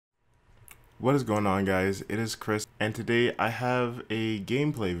What is going on, guys? It is Chris, and today I have a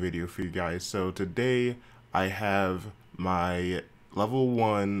gameplay video for you guys. So today I have my level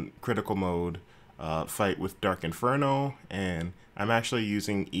 1 critical mode fight with Dark Inferno, and I'm actually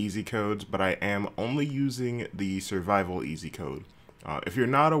using easy codes, but I am only using the survival easy code. If you're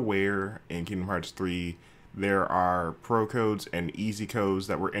not aware, in Kingdom Hearts 3 there are pro codes and easy codes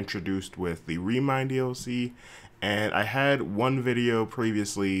that were introduced with the Remind DLC, and I had one video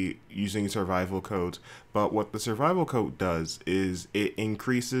previously using survival codes, but what the survival code does is it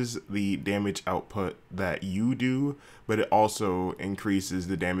increases the damage output that you do, but it also increases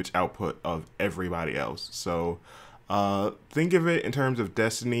the damage output of everybody else. So think of it in terms of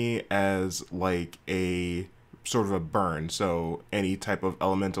Destiny as like a sort of a burn. So any type of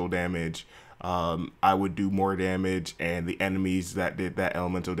elemental damage, I would do more damage, and the enemies that did that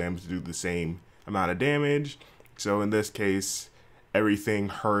elemental damage do the same amount of damage. So in this case, everything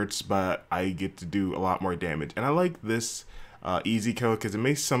hurts, but I get to do a lot more damage. And I like this easy code because it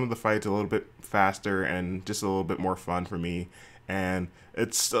makes some of the fights a little bit faster and just a little bit more fun for me. And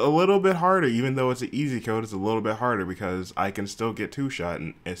it's a little bit harder, even though it's an easy code, it's a little bit harder because I can still get 2-shot,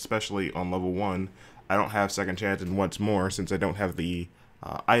 and especially on level 1. I don't have second chance and once more since I don't have the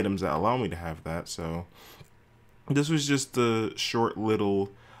items that allow me to have that. So this was just a short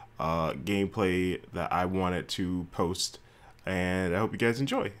little gameplay that I wanted to post, and I hope you guys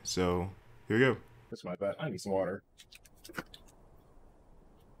enjoy. So here we go. That's my bad. I need some water.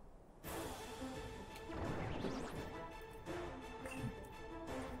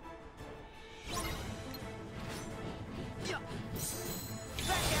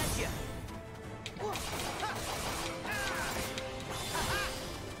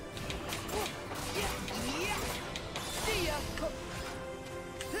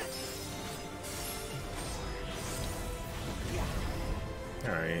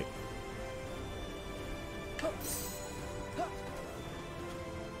 All right.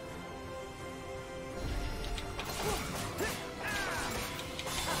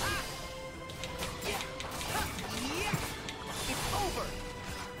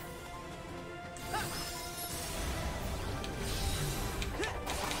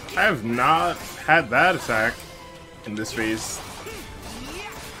 I have not had that attack in this phase,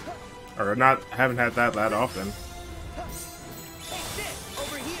 or haven't had that often.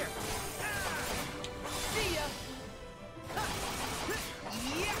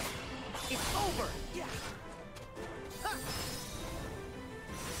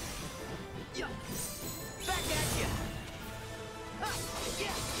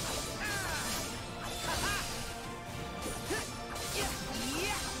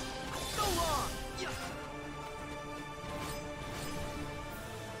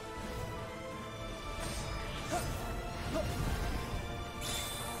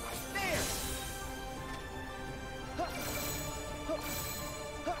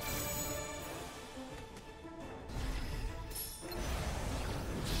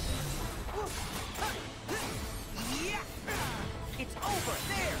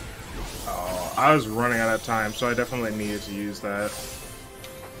 Oh, I was running out of time, so I definitely needed to use that.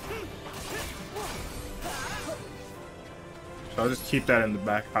 So I'll just keep that in the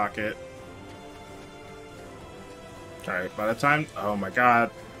back pocket. Alright, by the time... Oh my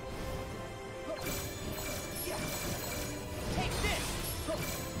god.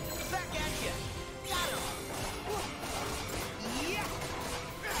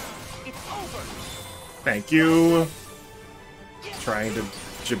 Thank you. Trying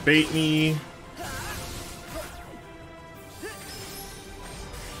to bait me.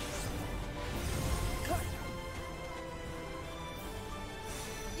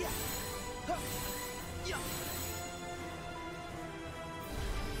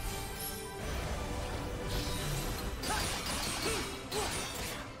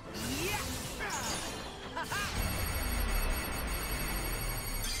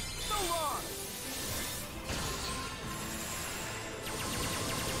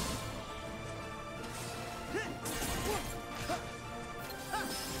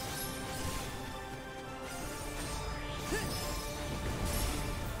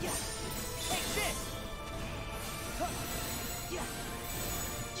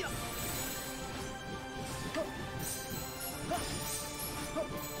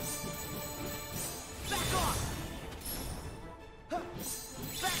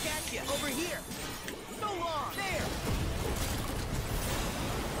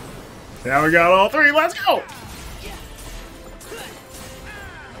 Now we got all three. Let's go!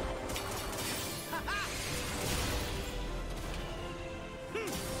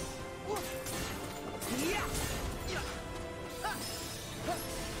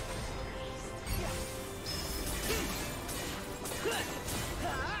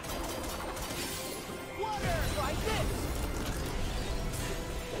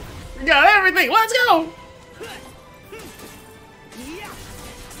 got everything. Let's go.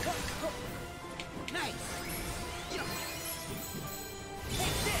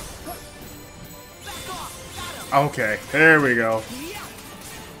 Okay, there we go.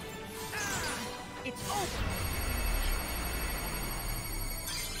 It's over.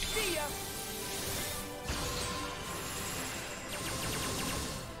 See ya.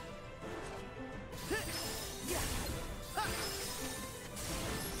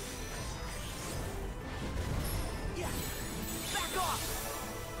 Back off.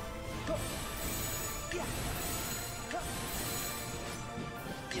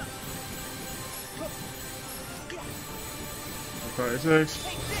 Okay, 6.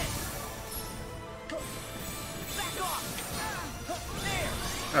 Take this. Back off.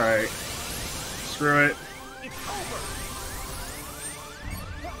 There. Alright. Screw it. It's over.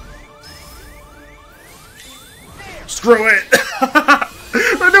 There. Screw it!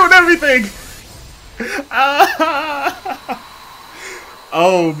 We're doing everything!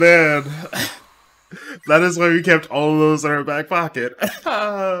 Oh man. That is why we kept all of those in our back pocket.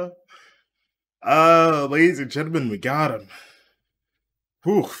 Ladies and gentlemen, we got him.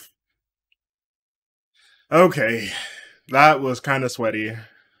 Whew. Okay. That was kind of sweaty.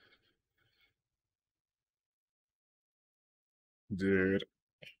 Dude.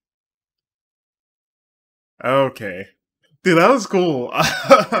 Okay. Dude, that was cool.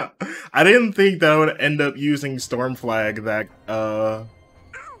 I didn't think that I would end up using Storm Flag that,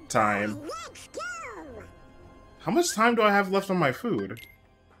 time. How much time do I have left on my food?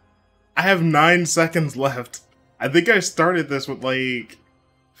 I have 9 seconds left. I think I started this with, like,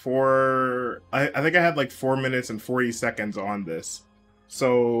 I think I had, like, 4 minutes and 40 seconds on this.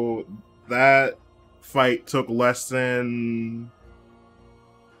 So, that fight took less than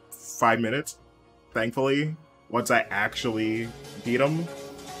 5 minutes, thankfully, once I actually beat him.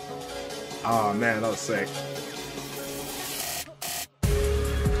 Oh man, that was sick.